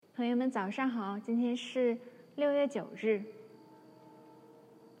朋友们早上好，今天是6月9日，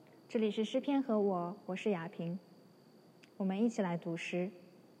这里是诗篇和我是雅萍，我们一起来读诗。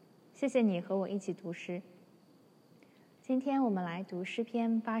谢谢你和我一起读诗。今天我们来读诗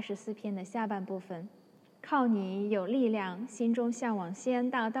篇84篇的下半部分。靠你有力量，心中向往西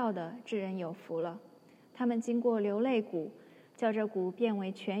安大道的智人有福了。他们经过流泪谷，叫这谷变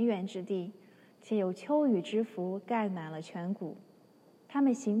为泉源之地，且有秋雨之福盖满了全谷。他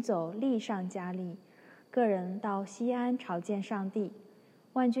们行走力上加力，个人到西安朝见上帝。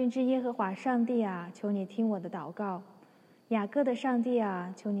万军之耶和华上帝啊，求你听我的祷告。雅各的上帝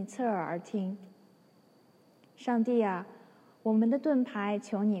啊，求你侧耳而听。上帝啊，我们的盾牌，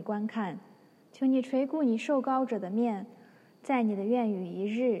求你观看，求你垂顾你受膏者的面，在你的愿语一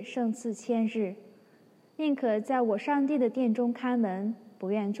日胜似千日。宁可在我上帝的殿中看门，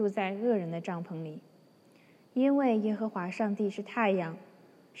不愿住在恶人的帐篷里。因为耶和华上帝是太阳，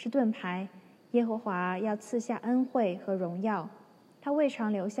是盾牌，耶和华要赐下恩惠和荣耀。他未尝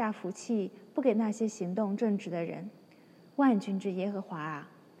留下福气，不给那些行动正直的人。万军之耶和华啊，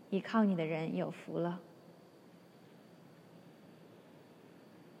依靠你的人有福了。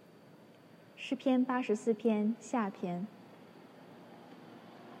诗篇84篇下篇。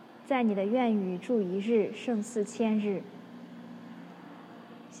在你的愿语住一日，胜似千日。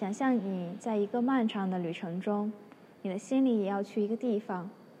想象你在一个漫长的旅程中，你的心里也要去一个地方，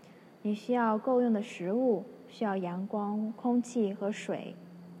你需要够用的食物，需要阳光、空气和水，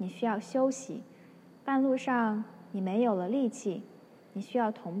你需要休息。半路上你没有了力气，你需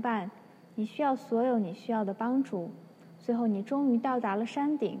要同伴，你需要所有你需要的帮助，最后你终于到达了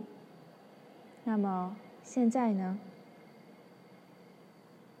山顶。那么现在呢？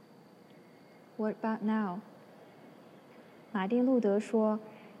 What about now？ 马丁路德说，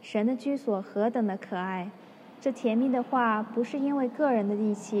神的居所何等的可爱。这甜蜜的话不是因为个人的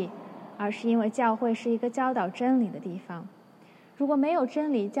力气，而是因为教会是一个教导真理的地方。如果没有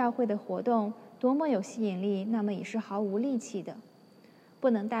真理，教会的活动多么有吸引力，那么也是毫无力气的，不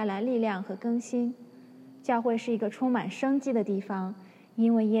能带来力量和更新。教会是一个充满生机的地方，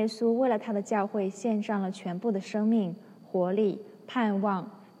因为耶稣为了他的教会献上了全部的生命、活力、盼望、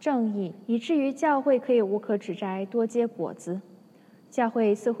正义，以至于教会可以无可指摘，多结果子。教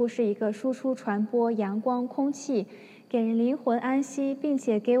会似乎是一个输出传播阳光、空气，给人灵魂安息，并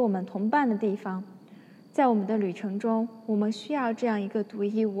且给我们同伴的地方。在我们的旅程中，我们需要这样一个独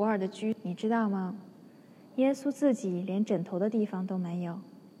一无二的居，你知道吗？耶稣自己连枕头的地方都没有。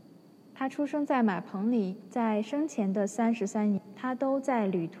他出生在马棚里，在生前的33年，他都在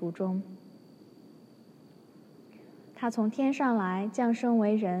旅途中。他从天上来，降生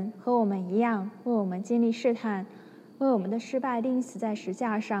为人，和我们一样，为我们经历试探，为我们的失败钉死在石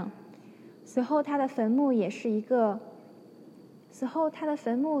架上。死后他的坟墓也是一个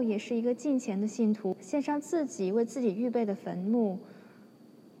敬虔的信徒，献上自己为自己预备的坟墓，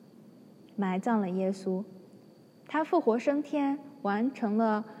埋葬了耶稣。他复活升天，完成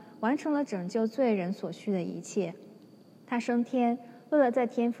了拯救罪人所需的一切。他升天，为了在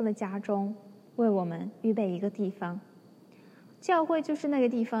天父的家中为我们预备一个地方。教会就是那个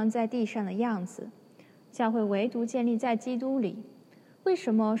地方在地上的样子。教会唯独建立在基督里。为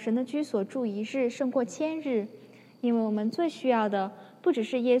什么神的居所住一日胜过千日？因为我们最需要的不只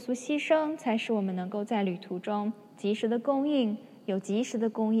是耶稣牺牲，才使我们能够在旅途中及时的供应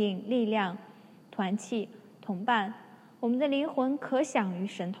力量、团契、同伴。我们的灵魂可想与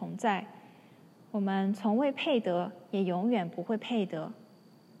神同在。我们从未配得，也永远不会配得。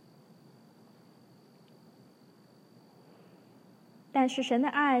但是神的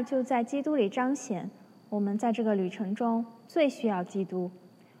爱就在基督里彰显。我们在这个旅程中最需要基督。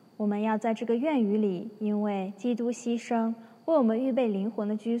我们要在这个愿语里，因为基督牺牲，为我们预备灵魂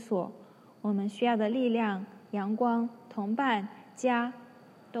的居所。我们需要的力量、阳光、同伴、家，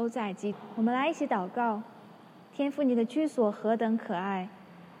都在基督。我们来一起祷告。天父，你的居所何等可爱，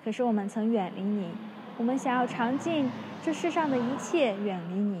可是我们曾远离你。我们想要尝尽这世上的一切，远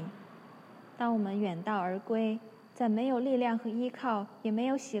离你。当我们远道而归，在没有力量和依靠，也没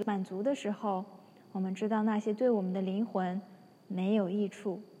有喜乐满足的时候，我们知道那些对我们的灵魂没有益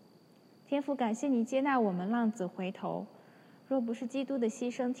处。天父，感谢你接纳我们浪子回头。若不是基督的牺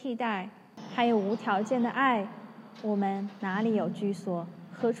牲替代，还有无条件的爱，我们哪里有居所？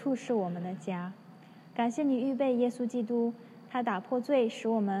何处是我们的家？感谢你预备耶稣基督，他打破罪，使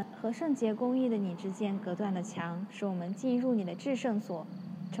我们和圣洁公义的你之间隔断的墙，使我们进入你的至圣所，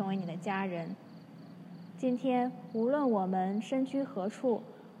成为你的家人。今天无论我们身居何处，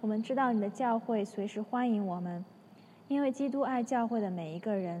我们知道你的教会随时欢迎我们，因为基督爱教会的每一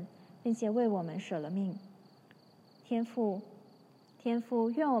个人，并且为我们舍了命。天父，天父，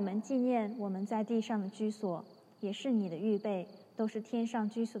愿我们纪念我们在地上的居所，也是你的预备，都是天上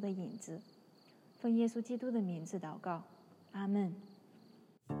居所的影子。奉耶稣基督的名字祷告，阿们。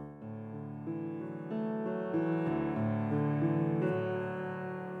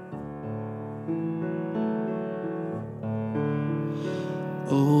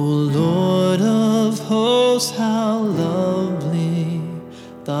O Lord of hosts, how lovely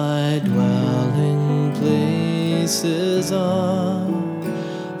thy dwelling places are.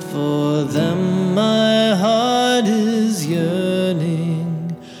 For them my heart is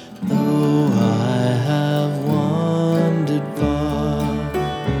yearning, though I have wandered far.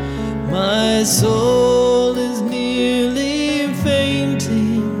 My soul is nearly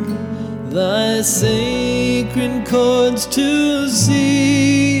fainting, thy sacred courts to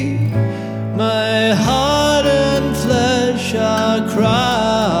see. My heart and flesh are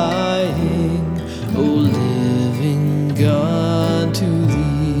crying, O living God, to thee.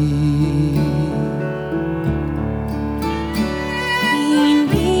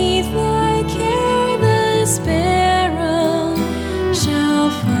 Beneath thy care the sparrow shall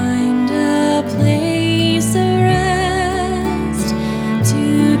find a place of rest,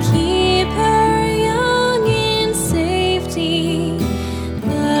 to keep her young in safety.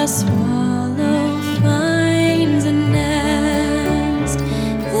 The swallow finds a nest.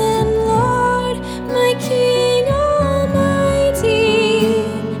 Then, Lord, my King Almighty,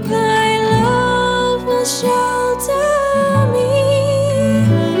 thy love will shelter me.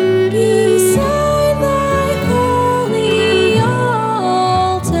 Beside thy holy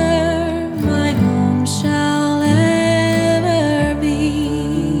altar, my home shall ever be.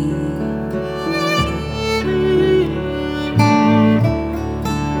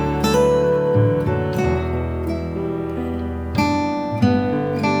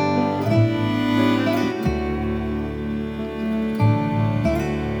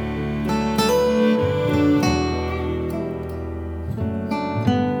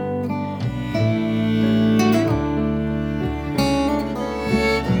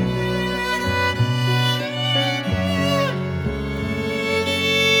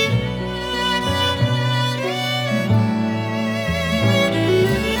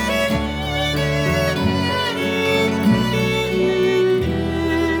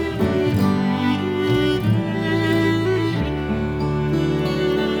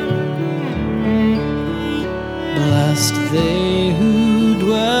 Blessed they who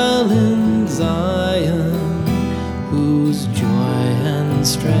dwell in Zion, whose joy and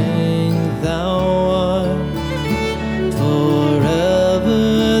strength thou art.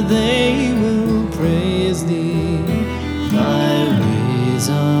 Forever they will praise thee, thy ways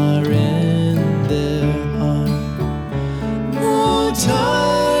are in their heart. No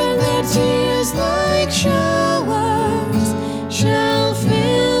time their tears like showers shall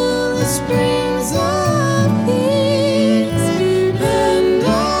fill the spring.